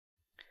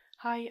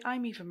Hi,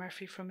 I'm Eva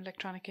Murphy from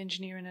Electronic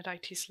Engineering at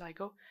IT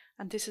Sligo,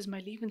 and this is my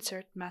Leaving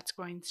Cert Maths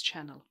Grinds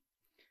channel.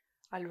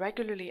 I'll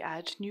regularly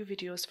add new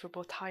videos for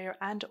both higher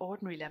and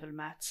ordinary level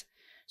maths,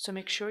 so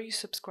make sure you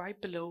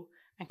subscribe below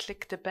and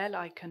click the bell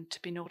icon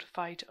to be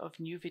notified of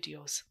new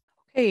videos.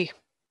 Okay,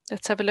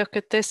 let's have a look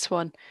at this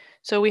one.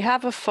 So we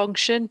have a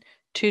function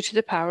 2 to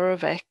the power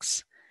of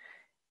x.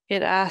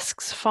 It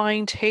asks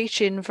find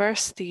h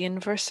inverse, the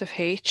inverse of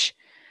h,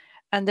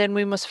 and then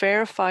we must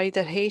verify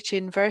that h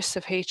inverse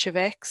of h of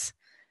x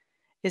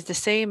is the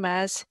same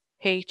as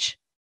h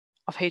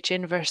of h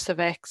inverse of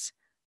x,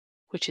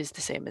 which is the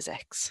same as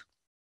x.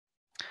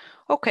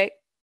 Okay,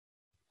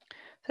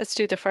 let's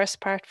do the first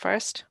part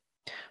first.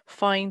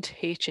 Find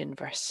h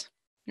inverse.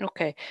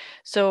 Okay,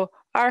 so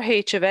our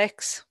h of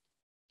x,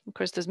 of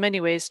course there's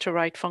many ways to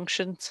write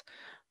functions.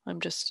 I'm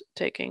just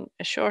taking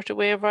a shorter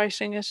way of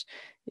writing it,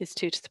 is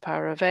 2 to the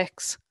power of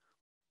x.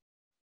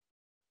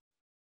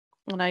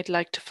 And I'd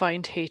like to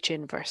find h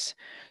inverse.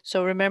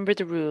 So remember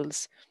the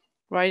rules.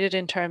 Write it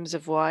in terms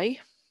of y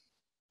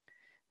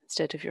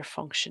instead of your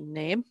function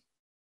name.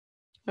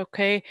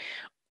 Okay,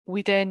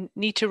 we then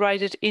need to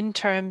write it in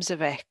terms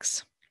of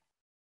x.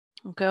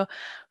 Okay,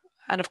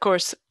 and of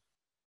course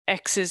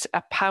x is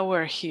a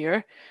power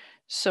here,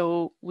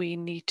 so we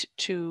need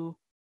to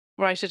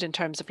write it in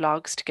terms of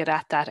logs to get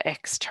at that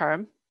x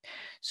term.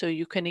 So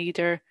you can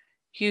either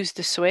use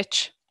the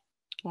switch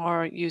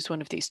or use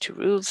one of these two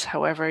rules,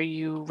 however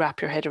you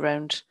wrap your head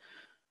around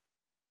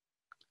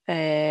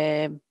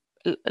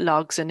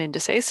logs and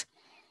indices.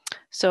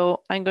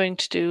 So I'm going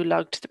to do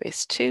log to the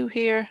base 2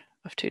 here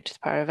of 2 to the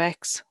power of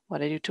x.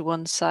 What I do to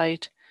one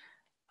side,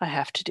 I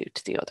have to do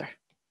to the other.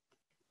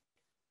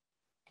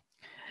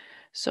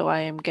 So I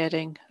am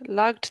getting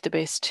log to the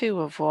base 2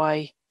 of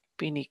y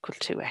being equal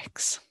to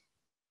x.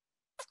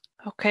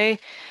 Okay,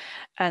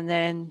 and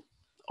then,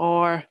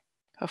 or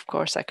of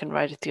course I can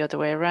write it the other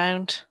way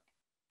around.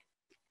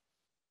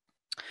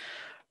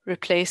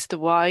 Replace the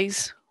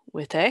y's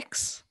with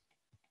x,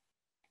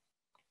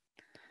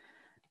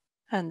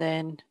 and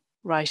then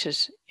write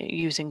it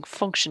using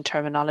function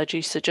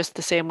terminology. So just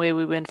the same way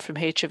we went from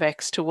h of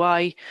x to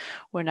y,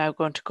 we're now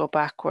going to go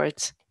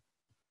backwards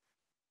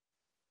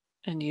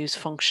and use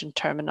function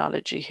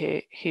terminology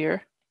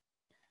here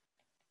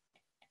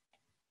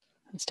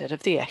instead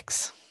of the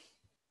x.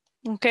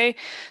 Okay,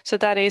 so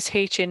that is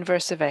h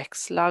inverse of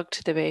x, log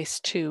to the base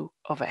 2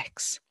 of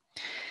x.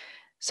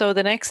 So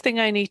the next thing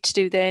I need to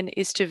do then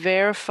is to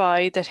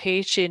verify that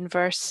h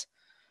inverse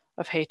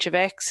of h of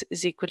x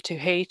is equal to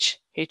h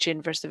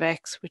inverse of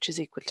x, which is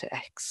equal to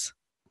x.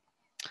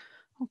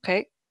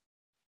 Okay.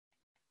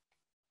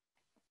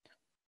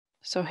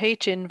 So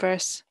h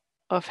inverse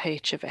of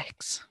h of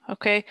x.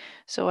 Okay,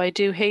 so I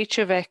do h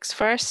of x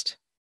first.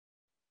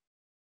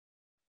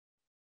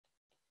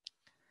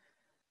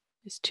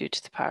 Is 2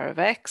 to the power of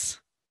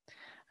x.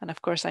 And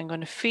of course, I'm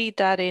going to feed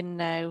that in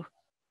now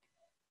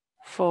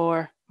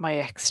for my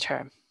x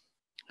term.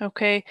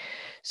 Okay,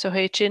 so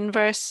h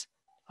inverse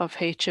of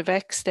h of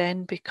x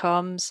then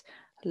becomes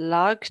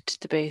log to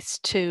the base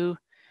 2,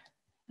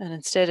 and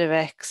instead of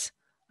x,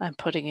 I'm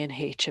putting in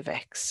h of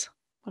x.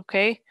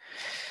 Okay,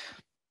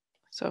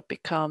 so it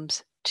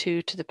becomes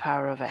 2 to the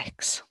power of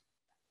x.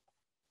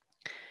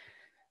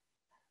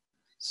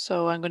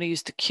 So I'm going to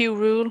use the Q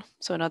rule.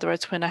 So in other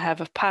words, when I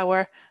have a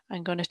power,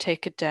 I'm going to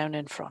take it down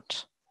in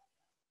front.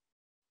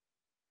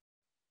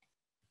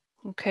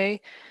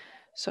 Okay,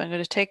 so I'm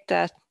going to take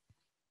that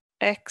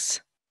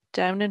x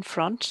down in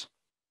front.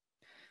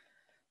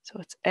 So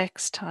it's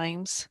x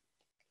times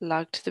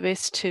log to the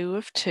base 2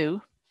 of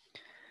 2.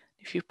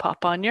 If you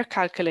pop on your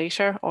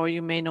calculator, or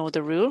you may know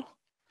the rule,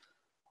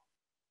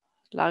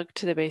 log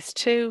to the base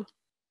 2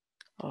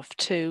 of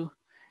 2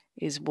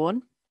 is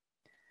 1.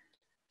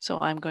 So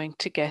I'm going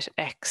to get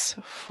x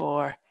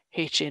for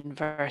h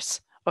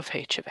inverse of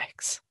h of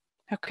x.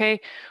 Okay,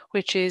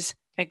 which is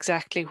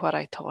exactly what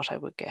I thought I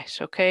would get.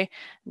 Okay,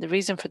 and the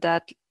reason for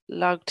that,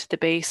 log to the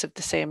base of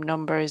the same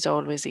number is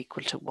always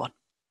equal to 1.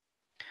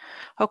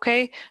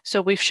 Okay,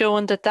 so we've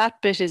shown that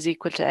that bit is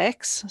equal to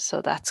x, so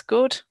that's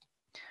good.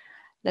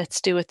 Let's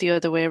do it the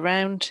other way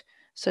around.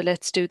 So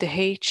let's do the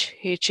h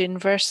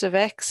inverse of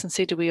x and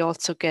see, do we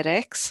also get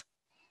x?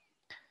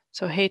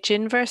 So h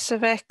inverse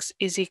of x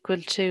is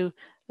equal to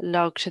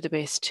log to the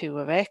base 2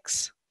 of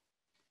x.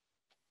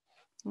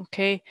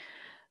 Okay,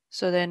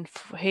 so then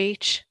for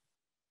h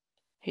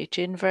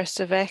inverse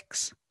of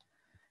x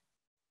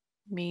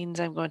means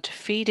I'm going to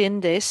feed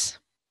in this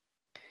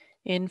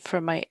in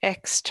for my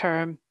x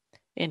term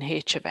in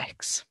h of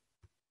x.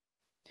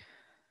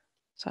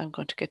 So I'm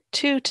going to get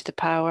 2 to the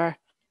power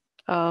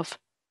of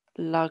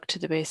log to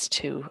the base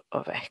 2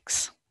 of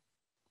x.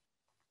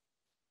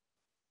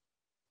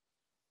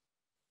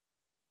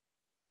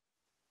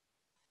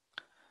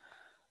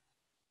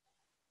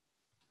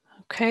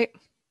 Okay.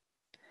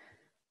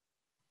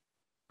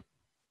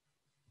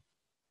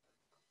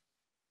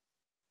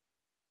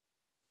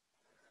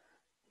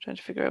 Trying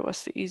to figure out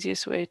what's the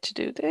easiest way to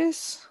do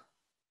this.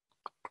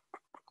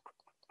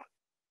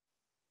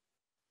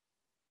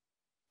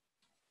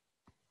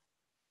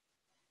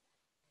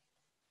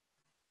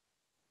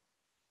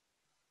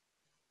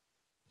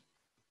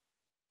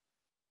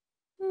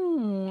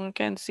 I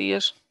can't see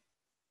it.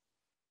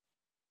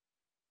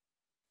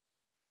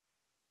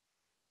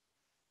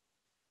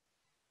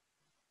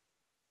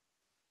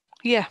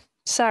 Yeah,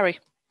 sorry.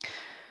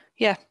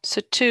 Yeah,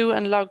 so 2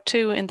 and log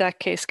 2 in that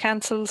case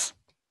cancels.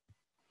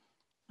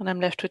 And I'm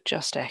left with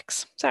just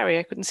x. Sorry,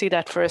 I couldn't see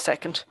that for a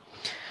second.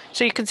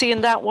 So you can see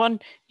in that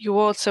one, you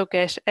also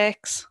get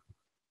x,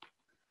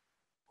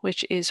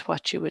 which is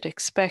what you would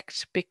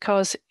expect,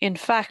 because in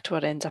fact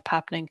what ends up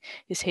happening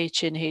is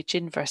h in, h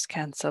inverse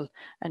cancel,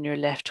 and you're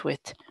left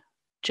with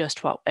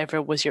just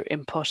whatever was your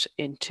input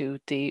into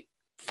the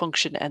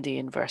function and the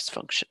inverse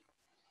function.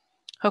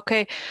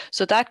 Okay,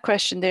 so that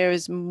question there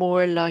is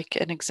more like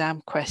an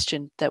exam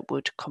question that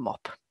would come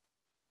up.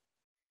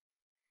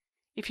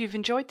 If you've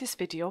enjoyed this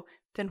video,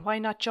 then why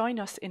not join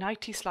us in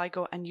IT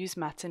Sligo and use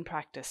maths in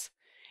practice?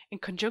 In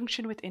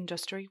conjunction with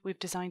industry, we've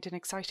designed an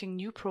exciting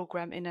new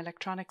program in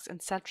electronics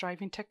and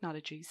self-driving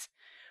technologies,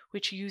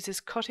 which uses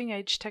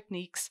cutting-edge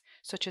techniques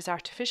such as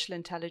artificial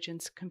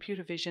intelligence,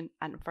 computer vision,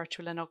 and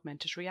virtual and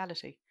augmented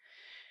reality.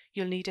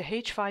 You'll need a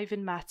H5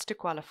 in maths to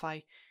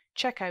qualify.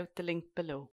 Check out the link below.